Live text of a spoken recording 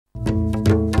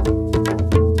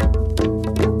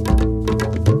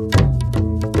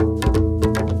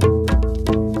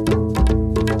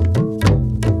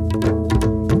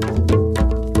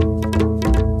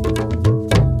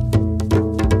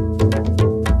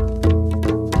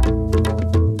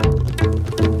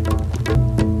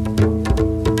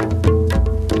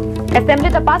Assembly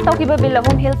the pass taukiba bill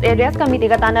Home Hills Areas Committee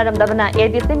ka tana ramdabana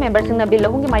ADC members na bill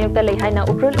Home gi mayokta lei haina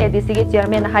ukrul ADC gi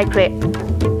chairman high kre.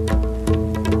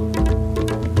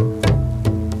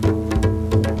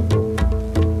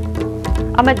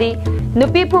 Amadi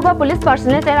nupi puba police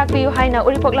personnel terak piu haina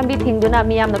uripok lambi thingduna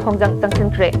miyam na khongjang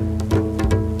tangsin kre.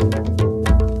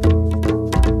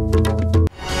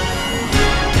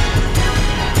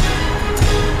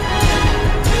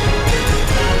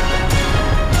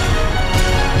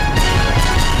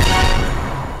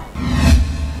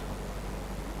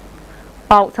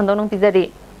 Pau Sandonong Pizari.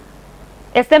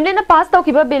 Assembly na pass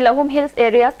taukiba bill Home Hills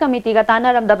Areas Committee ka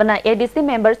tana ramdabana ADC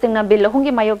members singna bill Home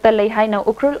gi mayokta lei haina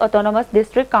Ukrul Autonomous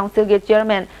District Council gi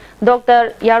chairman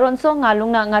Dr. Yaronso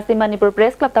Ngalungna ngasi Manipur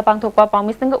Press Club ta pangthokpa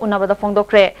pangmising ga unabada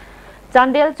phongdokre.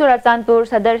 Chandel Churachandpur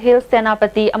Sadar Hills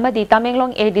Senapati amadi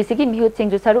Tamenglong ADC gi mihut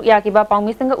singju saruk yakiba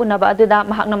pangmising ga unaba aduda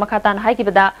mahakna makhatan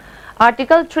haikibada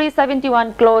Article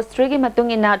 371 Clause 3 gi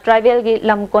matung ina tribal gi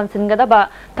lam konsin gadaba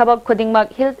thabak khudingmak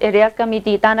Hills Areas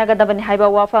Committee tana gadabani haiba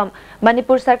wafam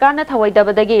Manipur sarkar na thawai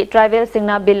dabadagi tribal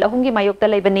singna bill ahum gi mayokta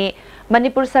leibani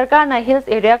Manipur sarkar na Hills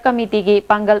Area Committee gi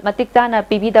pangal matik tana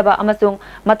pibi daba amasung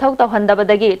mathau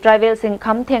tawhandabadagi tribal sing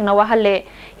kham thengna wahalle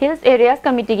Hills Areas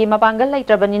Committee gi mapangal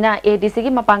laitrabanina ADC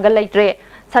gi mapangal laitre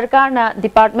Sarkar na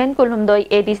Department Kulumdoi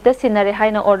ADC da sinare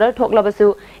haina order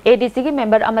thoklabasu ADC gi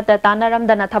member amata tanaram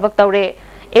dana thabak tawre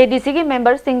ADC gi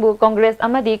member singbu Congress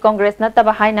amadi Congress na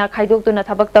taba haina khaidoktuna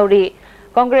thabak tawri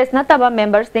Congress na taba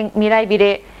member sing mirai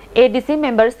bire ADC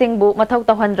member singbu mathau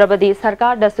tawhandrabadi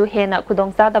sarkar dasu hena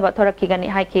khudongsa taba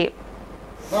thorakigani haiki.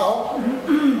 Now,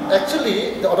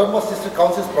 actually, the Autonomous District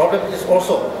Council's problem is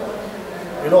also,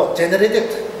 generated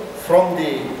from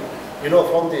the,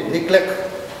 from the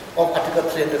neglect of Article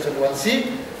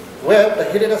 371C, where the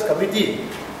Hillers Committee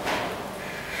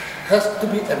has to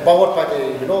be empowered by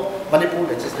the Manipur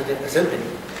Legislative Assembly.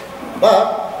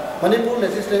 But Manipur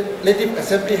Legislative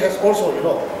Assembly has also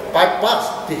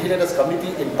bypassed the Hillers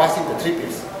Committee in passing the 3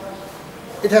 bills.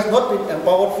 It has not been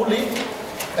empowered fully,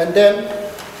 and then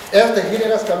as the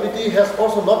Hillers Committee has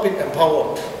also not been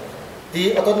empowered,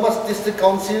 the Autonomous District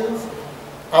Councils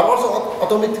are also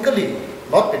automatically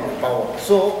not been empowered.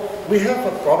 So we have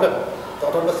a problem. The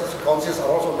Autonomous District Councils are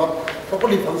also not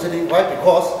properly functioning. Why?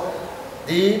 Because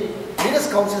the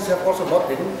leaders' councils have also not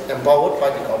been empowered by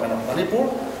the government of Manipur.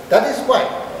 That is why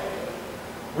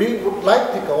we would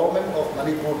like the government of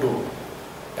Manipur to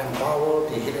empower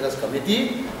the leaders'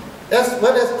 committee as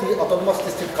well as the Autonomous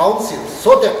District Councils,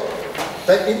 so that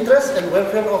the interests and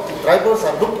welfare of the tribals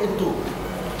are looked into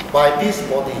by these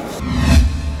bodies.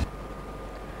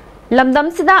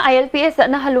 Lamdam sida ILPS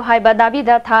na halu haiba dabi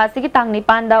da tha sigi tang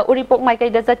nipan da uripok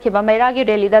maikai da chatkiba mairagi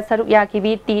rally da saruk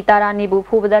yakibi ti tarani bu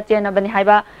phubada chena bani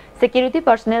haiba security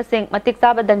personnel sing matik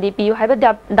saba dandi piu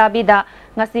haiba dabi da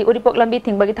ngasi uripok lambi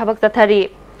thingbagi thabak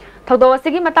chathari thodo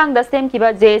asigi matang da sem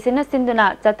kiba JC na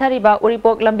sinduna chathari ba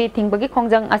uripok lambi thingbagi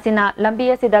khongjang asina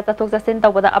lambi asida chathok chasin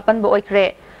tawbada apan bo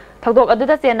oikre thogdok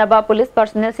aduda chenaba police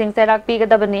personnel sing serak pi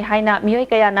gadabani haina mioi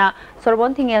kayana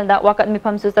sorbon thingel da wakat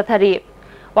mifam su chathari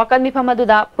Wakan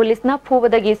mifamaduda police na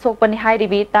phubadagi sokpani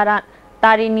hairibi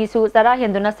tari misu sara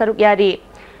henduna saruk yari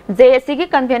JSC gi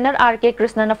convener RK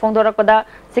Krishna na phongdorakpada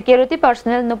security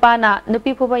personnel nupana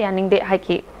nupi phuba yaningde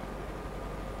haiki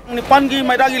nipan gi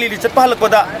mairagi lili chatpa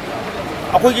halakpada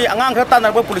akoi gi angang khara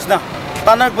tanarba police na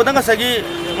tanarpada nga sagi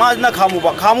ma na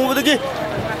khamubadagi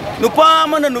nupa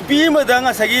mana nupi mada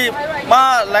nga sagi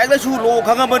ma laikla su lo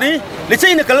khangabani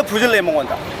lichai na kala phujal le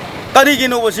mongonda tari gi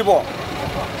no bosibo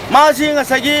마시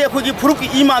가사기 거기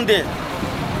부럽기 이만데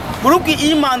부럽기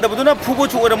이만다보다나 푸고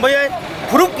죽어는 뭐야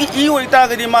부럽기 이월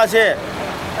따그리 마세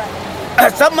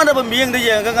잡만하면 미행데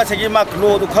얘가 가사기 막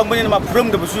로도 컴퍼니는 막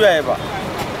부름도 부수야 해봐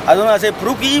아도나 세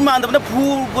부럽기 이만다보다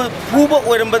부버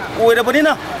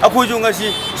오이러버리나 아고 중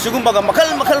것이 수군바가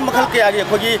막할 게 아니야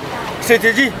거기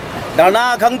스트레지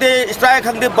나나 강대 스트라이크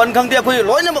강대 번 강대 거기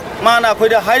로이나 마나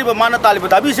거기 하이버 마나 딸리버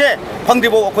다비세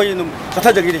방대보 거기 좀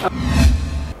자타적이리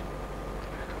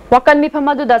Wakan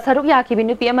mifamadu da saruk yakibi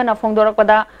nupi amana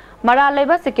phongdorakpada mara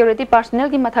leba security personnel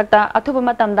gi mathakta athuba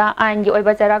matamda ain gi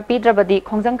oiba charak pidrabadi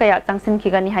khongjang kaya changsin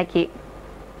khigani haiki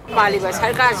paliba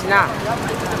sarkar sina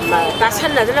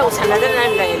tasanadana usanadana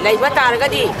laiba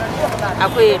targadi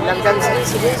akoi lamdam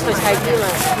civil society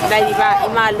ma laiba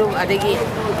imalum adagi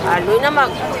loinama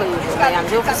yam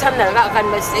jo khasamnarga akan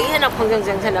basai hena khongjang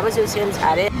jangthana basu sem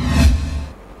sare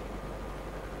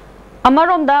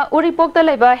Amaromda Uripokta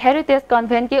leba Heritage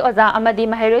Convent ki oza amadi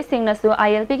maheroi sing nasu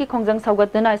ILP ki khongjang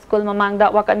saugatuna school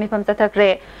mamangda wakat mifam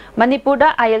chathakre Manipur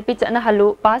da ILP chana halu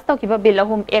pass tawkiba bill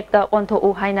ahum ekta ontho u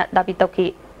haina dabi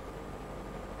tawki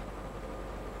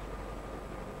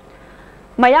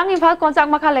Mayang Imphal Konsak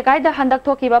Makha Lekaida Handak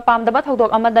Thokiba Pamdaba Thodok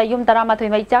Amada Yum Taramathoi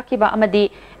Mai Chakiba Amadi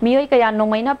Mioi Kaya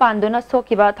Nongmaina Panduna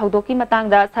Sokiba Thodoki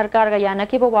Matangda Sarkar ga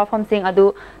Yanakiba Wafamsing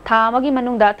Adu Tha Amagi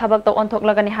Manungda Thabak to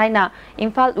Onthoklagani Haina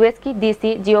Imphal West ki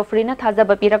DC Geoffreyna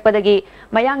Thajaba Pirakpadagi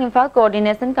Mayang Imphal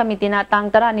Coordination Committee na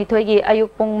Tang Tara Nithoigi Ayuk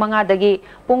Pung Mangadagi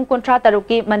Pung Kuntra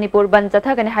Taruki Manipur Ban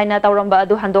Chathagani Haina Tauramba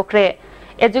Adu Handokre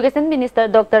Education Minister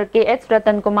Dr. K.H.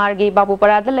 Ratan Kumar gi Babu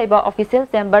Parada Laiba Official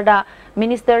Chamber da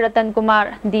Minister Ratan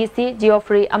Kumar, DC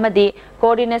Geoffrey Amadi,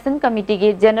 Coordination Committee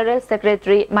gi General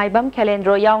Secretary Maibam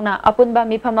Khelendro yauna apunba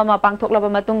mifamama pangthoklaba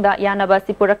matungda yanaba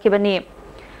sipurakibani.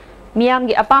 Miyam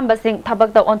gi apamba sing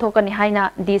thabakta onthokani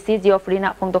haina DC Geoffrey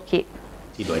na phongdokhi.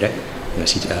 Loire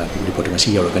ngasi report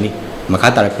ngasi yorgani makha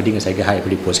tarak padi ngasai ga hai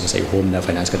report ngasai home na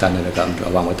finance ka tan na ka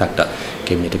awang wa takta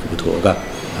cabinet ka buthoga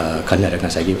khanna ra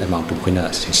ngasai gi amount tu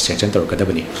khoina sanction tor ka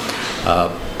dabani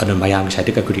anu mayang sai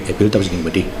ka kuri appeal tawjing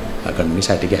badi kan mi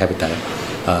sai ga habita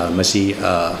masi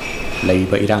lai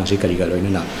ba irang si kari ga loina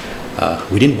na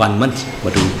within 1 month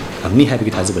wadu amni habi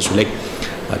ki thaza basulek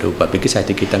adu public sai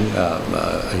ki tan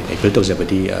appeal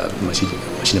tawjabadi masi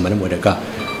sinamana modaga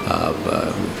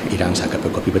irang sakat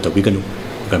kopi betul biganu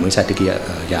kalau saya tiki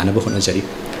ya anak bukan jadi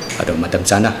ada macam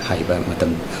sana hai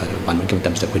macam mana kita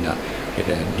mesti punya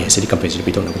ni hasil kampanye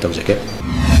itu nak tahu saja.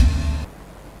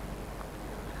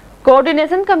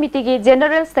 Coordination Committee ki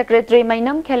General Secretary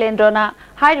Mainam Khelendro na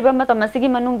hai riba matam asigi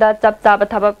manungda chap chap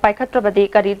thabak paikhat prabadi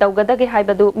kari tawgada gi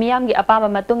haibadu miyam gi apama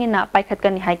matungina paikhat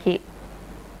kani haiki.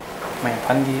 Mai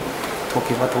phangi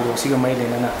thoki ba thodo siga mai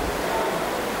lenana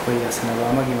koi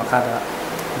asnaba amagi makada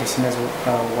Disina jo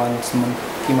one month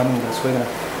ki manung da soigana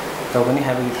tawgani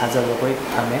habi thajaba koi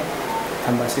thame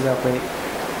thambasida koi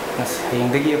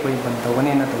hengdagi koi ban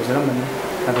tawgani na tawjaramani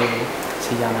ado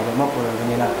si yana ba ma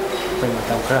poragani na koi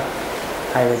matam khara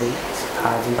haibadi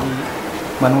thaji gi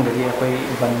manung dagi koi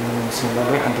ban singba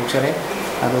koi handukchare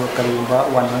ado kariba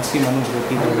 1 month ki manung jo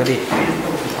ki tawgadi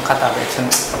khata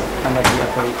action amadi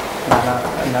koi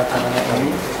na thana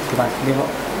ami tiban debo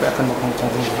akan mokong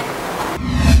changbu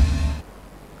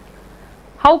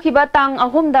Haukiba tang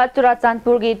ahumda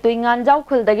Churachandpur gi Tuingan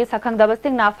Jaukhul dagi sakhangdaba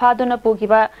singna faduna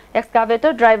pukiba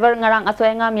excavator driver ngarang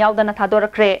asoenga miaudana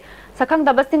thadorakre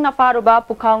sakhangdaba singna faruba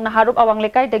pukhaung na harup awang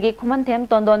lekai dagi khumanthem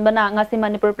tondon bana ngasi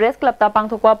Manipur Press Club ta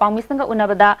pangthokwa pangmisanga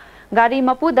unabada gari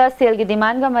mapuda sel gi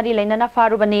demand ga mari leinana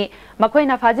farubani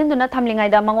makhoina fajinduna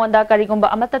thamlingaida mangonda karigumba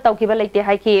amata tawkiba leite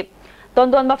haiki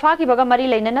Tondon Bafa ki baga mari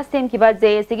leinana sem ki ba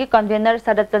JSC ki convener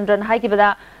Sadat Chandran hai ki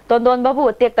bada Tondon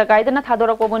babu tek takai dana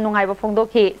thadorak bobu nungai ba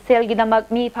phongdokhi sel gi damak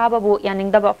mi pha babu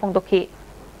yaning daba phongdokhi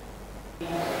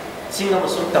Singa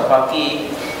masuk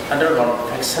tapaki underground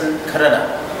action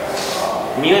kharana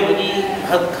mioi bagi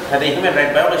hak hade human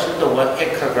right violation to wa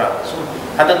ek khara sum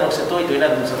hadak maksud to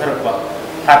ina dum sakharak ba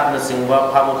hat na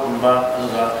singba phabu kumba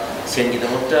ga sen gi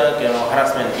damukta ke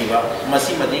harassment ki ba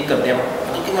masi madi kadem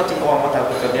ki mati ko ma ta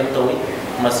ko kadem to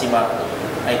masi ma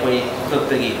ai koi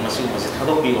khotagi masi masi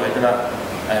thadok bi wa idana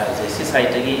je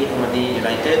site gi madi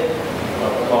united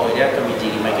ko area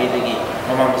committee gi mai kai gi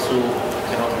mama masu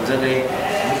kero jage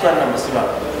bukan na masi ma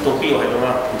to bi wa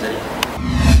ma jari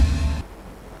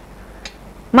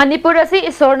Manipur asi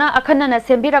isorna akhanna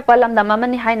sembirakpa lamdam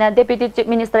amani haina Deputy Chief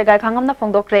Minister gai khangamna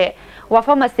phongdokre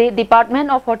wafam asi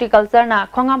Department of Horticulture na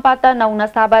khongampata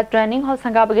nauna saba training hall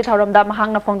sangabagi thauramda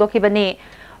mahangna phongdokhibani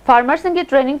Farmers ingi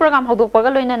training program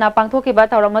hodokpaga loina na pangthokiba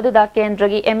thauramadu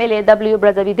kendragi MLA W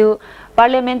Brajavidhu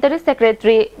Parliamentary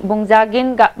Secretary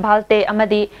Bungjagin Bhalte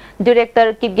amadi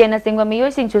Director Kipgena Singwa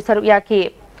miyoi singchu saruk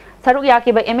yaki Saruk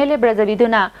yakiba MLA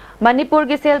Brajavidhuna Manipur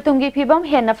gi sel thumgi phibam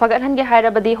henna fagathan gi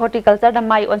hairabadi horticulture da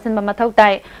mai onsin ba mathau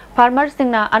tai farmers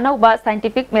singna anauba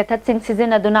scientific method sing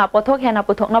sizinaduna pothok henna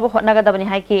puthokna bo hotnaga dabani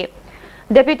haiki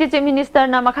Deputy Chief Minister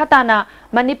na makhatana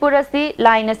Manipur asi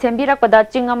laina sembirakpada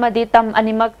chingamadi tam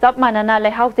animak chap manana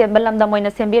lehau sembalamda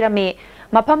moina sembirami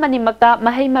mafam animakta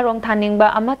mahai marong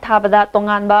thaningba ama thabada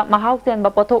tonganba mahau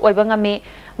senba pothok oiba ngami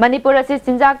Manipur asi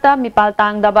sinjakta mipal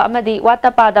tangdaba amadi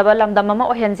watapa daba lamdam ama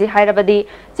ohenji hairabadi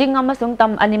ching amasung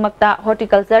tam animakta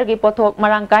horticulture gi pothok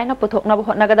marangkaina puthokna bo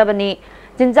hotnagadabani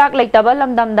jinjak leitaba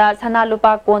lamdamda sana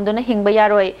lupa konduna hingba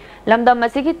yaroi lamdam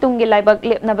asigi tungi laibak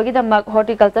lepnabagi damak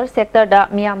horticulture sector da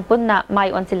miyam punna mai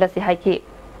onsilasi haiki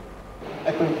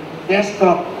gas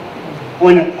crop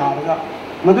oina tharaga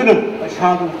maduna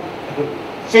pasadu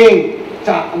sing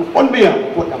cha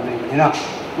onbia potam nei na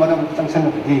madam tangsan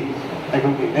bi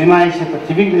aikogi lemai se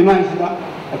tv lemai se da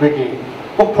aikogi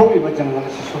pokthoi ba jangal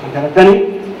se so tharagani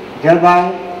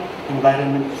thereby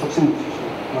environment success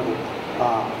madu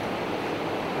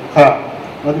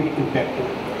madu impact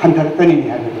hantaragani ni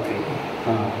haibadu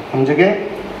hamjage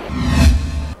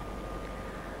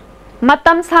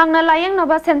Matam sangna layang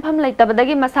nova senpham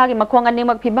leitabadagi masagi makhong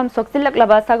animak phibam soksilak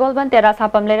sagolban tera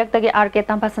sapam leiraktagi RK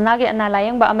Tampasanagi ana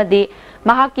layang ba amadi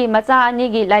mahaki macha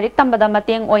anigi lairik tambada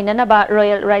mateng oinanaba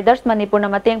Royal Riders Manipur na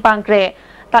mateng pangkre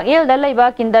Takil da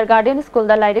laiba kindergarten school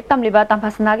da lairik tamliba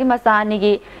Tampasanagi macha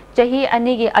anigi chahi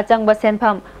anigi achangba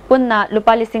senpham punna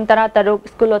lupa lising tara taruk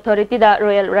school authority da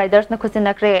Royal Riders na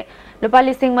khusinakre lupa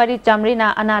lising mari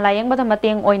chamrina ana layang bada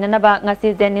mateng oinanaba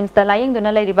ngasi Jenims da layang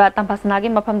duna lairiba Tampasanagi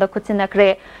mafam da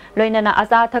khusinakre loinana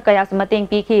asa tha kaya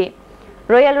mateng pikhi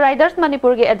Royal Riders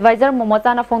Manipur ge advisor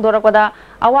Momocha na phongdorakpada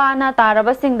awana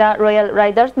taraba singda Royal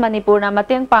Riders Manipur na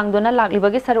mateng pangduna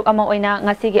laklibagi saruk ama oina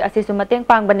ngasi ge asisu mateng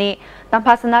pangbani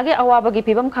Tampasanagi awabagi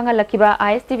phibam khangalakhiba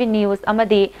ISTV news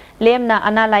amadi lemna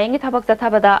ana layang gi thabak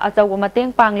chathabada achaw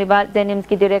mateng pangliba Jenims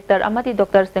ki director amati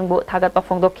Dr. Singbu thagat pa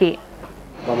phongdokhi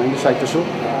Government side to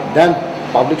then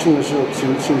public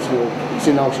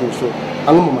sinau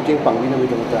angam mateng pangbina mi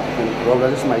damata Royal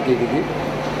Riders mai ke gi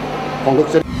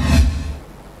phongdok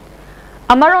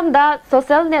Amaromda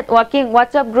social networking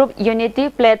WhatsApp group Unity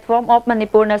Platform of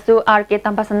Manipur nasu RK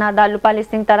Tampasanada lupa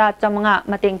lising tara chamanga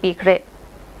mateng pikre.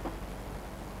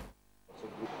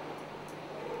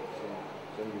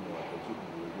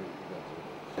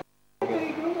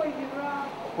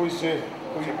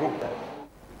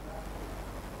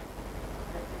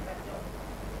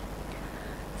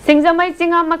 Singjamai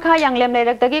Chinga Makha yang lem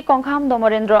leirak Kongkham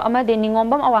Domorendro amadi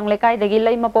ningombam awang lekai dagi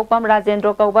lei mapokpam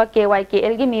Rajendro kauba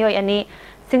KYKL gi miyoi ani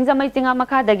Singjamai Chinga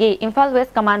Makha dagi Imphal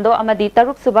West Commando amadi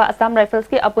Taruk Suba Assam Rifles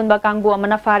ki apunba kangbu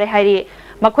amana fare hairi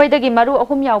makhoi dagi maru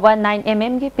ahum yawa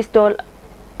 9mm gi pistol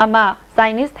ama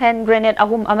Chinese hand grenade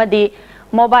ahum amadi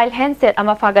mobile handset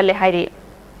ama fagale hairi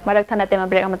marak thana tema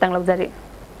break amatang logzari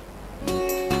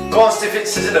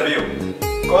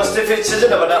Constipate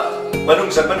season abana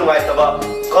manung sanba nungai taba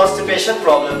constipation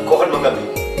problem kohan mangami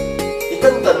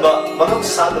itan tanba mangam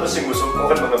sadaba singmusu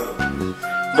kohan mangami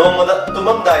nomada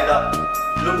tumam daida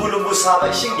lubu saba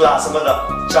ising glass amada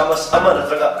chamas amana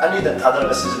traga ani dan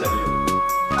thadaraga season abiyo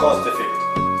constipate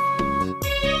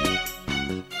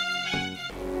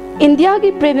India ki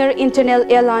Premier International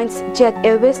Airlines Jet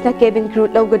Airways na cabin crew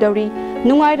laugadori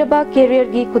nungairaba career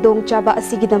gi kudong chaba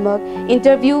asigidamak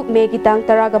interview me gitang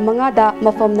taraga mangada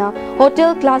mafamna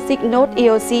Hotel Classic Note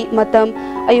AOC matam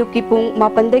ayuki pung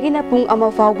mapandagi na pung ama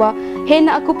fawba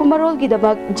hena aku pamarol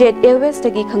gidamak Jet Airways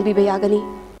tagi khangbiba yagani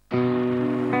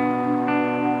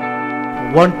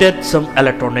Wanted some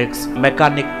electronics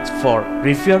mechanics for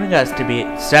repairing ISTV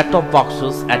set-top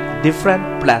boxes at different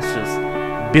places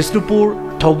Bisnupur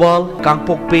Thawal,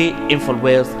 Kangpokpi, Imphal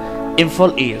West,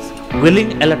 Imphal East.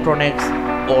 Willing electronics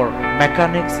or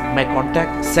mechanics may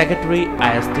contact Secretary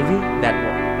ISTV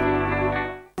Network.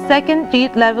 Second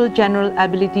state-level general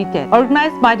ability test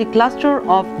organized by the cluster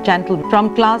of gentlemen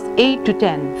from class 8 to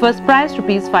 10. First prize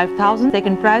rupees 5,000,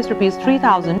 second prize rupees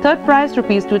 3,000, third prize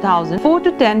rupees 2,000, 4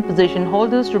 to 10 position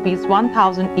holders rupees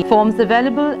 1,000. Forms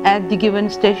available at the given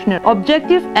stationer.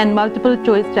 Objective and multiple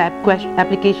choice type question.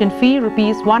 Application fee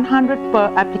rupees 100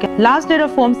 per applicant. Last date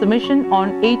of form submission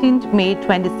on 18th May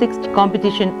 2016.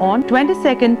 Competition on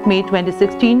 22nd May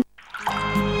 2016.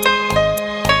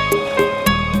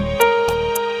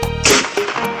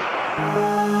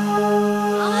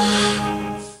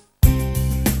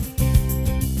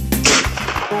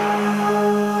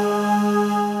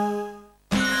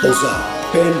 Oza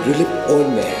Pain Relief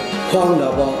Ointment Khwang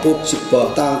naba, kok sikpa,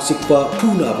 tang sikpa,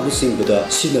 khu naba ni singbada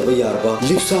sinaba yarba,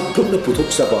 lipsap grupna puthok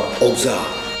saba Oza.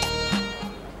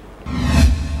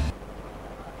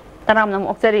 Taram nam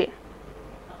oksari.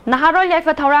 Naharol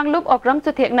yaifa thaurang loop okram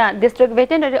chuthekna District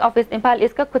Veterinary Office Imphal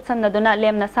East ka khutsan naduna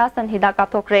lemna sasan hida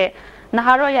kapthokre.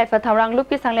 Naharol yaifa thaurang loop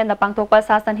ki sanglen na pangthokpa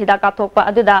sasan hida kapthokpa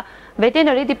aduda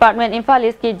Veterinary Department Imphal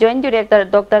East ki Joint Director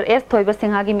Dr. S. Thoiba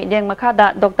Singha gi mideng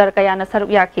makhada Dr. Kayana saruk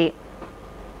yaki.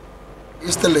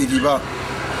 Ista leidiba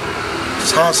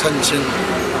sasan sing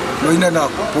loinana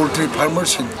poultry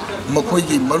farmers sing makhoi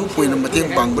gi maru poina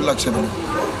mateng bangba laksabani.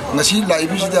 Ngasi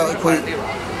laibisida khoi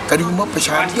kariguma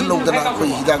pesa ta lodana khoi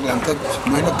hidak langthak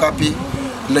loina kapi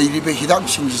leidibe hidak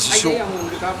sing siso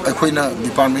akoina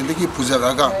department gi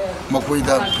pujaraga makhoi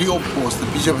da free of cost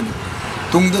bijabani.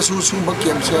 Tungda su sumba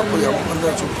kemse ko yam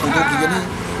anda su phangdo digani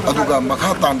aduga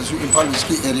makha tan su Imphal East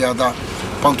ki area da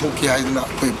pangthok ki haidna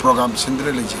koi program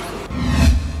sindre leji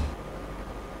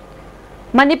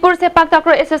Manipur Sepak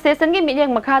Takraw Association gi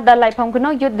mideng makhada Laifam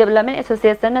Khunok Youth Development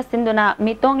Association na sinduna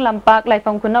mitong lampak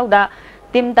Laifam Khunok da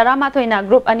Team Taramathoina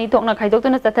Group Ani Tokna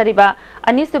Khaidokuna Sathariba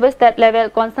Ani Suba State Level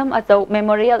Konsam Achau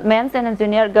Memorial Men's and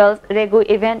Junior Girls Regu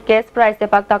Event Case Prize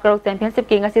Sepak Takraw Championship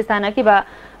King Asi Sanakiba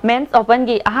Men's Open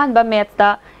Gi Ahanba Match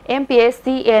ta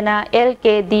MPSC na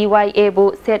LKDYA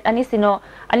bu set ani sino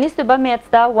ani suba match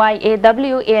ta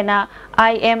YAWA na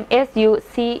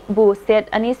IMSUC bu set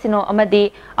ani sino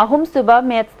amadi ahum suba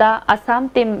match ta Assam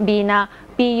Team B na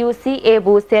PUCA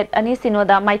bu set ani sino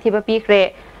da maithiba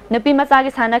pikre nupi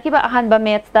masagi sanakiba ahanba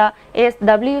match ta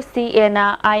SWCA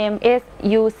na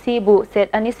IMSUC bu set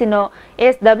ani sino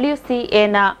SWCA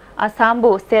na Assam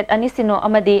bu set ani sino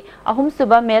amadi ahum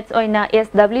suba match oina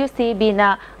SWCB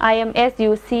na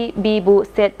IMSUCB bu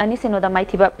set ani sino da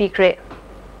maithiba pikre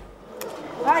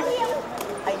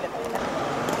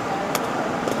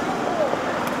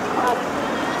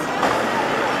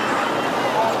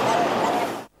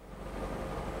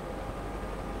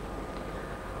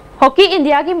Hockey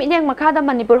India ki minyang makada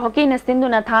Manipur Hockey na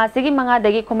sinduna tha sigi manga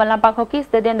dagi Khomalampak Hockey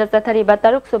Stadium da chathariba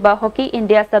taruk suba Hockey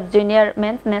India Sub Junior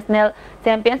Men's National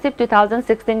Championship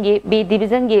 2016 gi B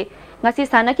Division gi ngasi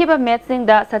sanakiba match sing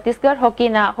da Chhattisgarh Hockey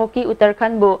na Hockey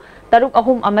Uttarakhand bu taruk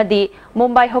ahum amadi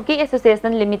Mumbai Hockey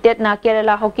Association Limited na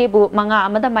Kerala Hockey bu manga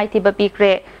amada maithiba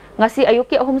pikre ngasi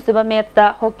ayuki ahum suba match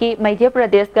da Hockey Madhya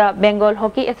Pradesh ga Bengal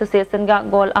Hockey Association ga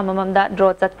goal amamam da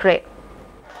draw chatkre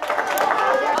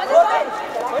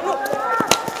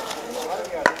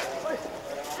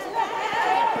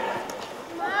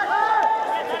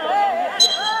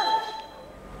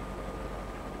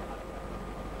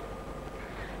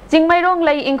Jingmairong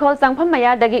lay ingkhol sangpham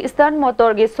maya dagi Eastern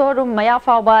Motor gi showroom maya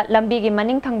fawba lambi gi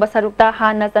maning thangba sarukta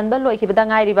hanna chanba loikibada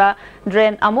ngairiba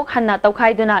drain amuk hanna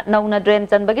tawkhaiduna nauna drain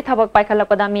chanbagi thabak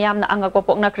paikhalakpada miyamna angako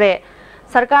poknakre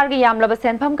sarkar gi yamlaba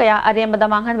senpham kaya arembada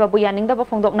manghan babu yaningda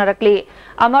phongdok narakli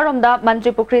amaromda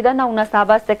mantri pukrida nauna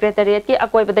saba secretariat ki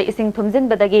akoibada ising thumjin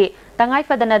badagi tangai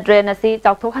fadana drain asi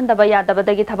chawthok handaba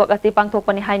yadabadagi thabak asi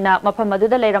pangthokpani haina mafam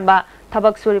maduda leiramba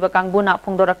thabak suriba kangbuna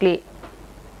phongdorakli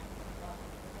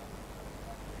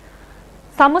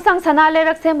Samusang Sanale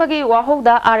Raksembagi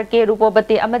Wahoda RK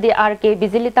Rupobati Amadi RK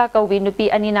Bizilita Kawi Nupi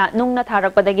Anina Nungna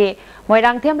Tharakpadagi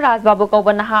Moirang Them Ras Babu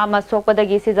Kaubanaha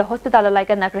Masokpadagi Siza Hospital Like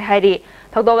Nakri Hairi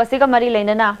Thogdowasiga Mari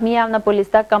Lainana Miyamna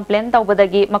Polista Complaint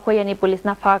Taubadagi Makoyani Police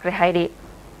na Fakri Hairi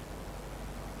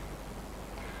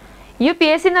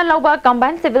UPSC na Lauba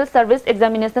Combined Civil Service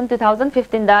Examination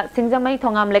 2015 da Singjamai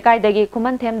Thongam Lekai dagi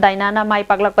Kuman Them Dainana Mai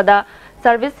Paklakpada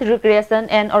Service Recreation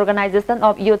and Organization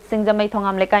of Youth Singjamai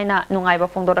Thongam Lekai na nungaiba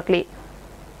phongdorakli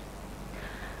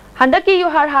Handaki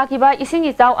yuhar hakiba ising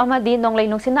ichaw amadi nonglei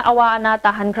nungsina awa ana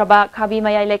tahankraba Khabi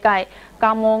Mayai Lekai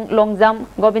Kamong Longjam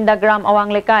Govindagram Awang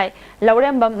Lekai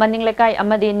Laurembam Maning Lekai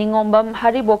amadi Ningombam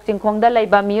Haribok Chingkhongda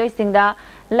leiba miyoi singda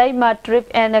Laima Trip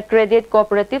and Credit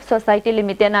Cooperative Society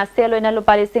Limited na seloina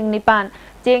lupari sing nipan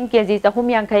cheng kg chahum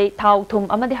yangkhai thau thum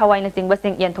amadi hawai na chingba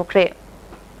sing yenthokre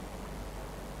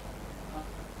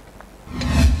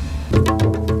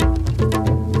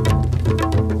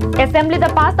Assembly the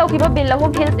pass taukiba bill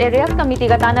lahum hills areas committee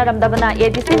ga tana ramdabana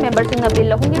ADC members sing na bill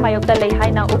lahum gi mayokta lei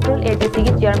haina ukrul ADC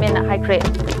gi chairman na haikre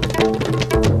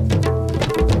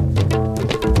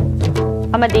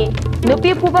amadi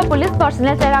nupi phuba police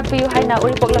personnel terak piu haina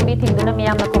uripok lambi thingduna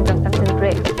miyam na khongjang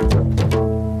tangsinre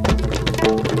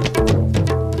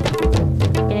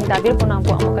ining tabir punang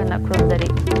po amukan na khromjari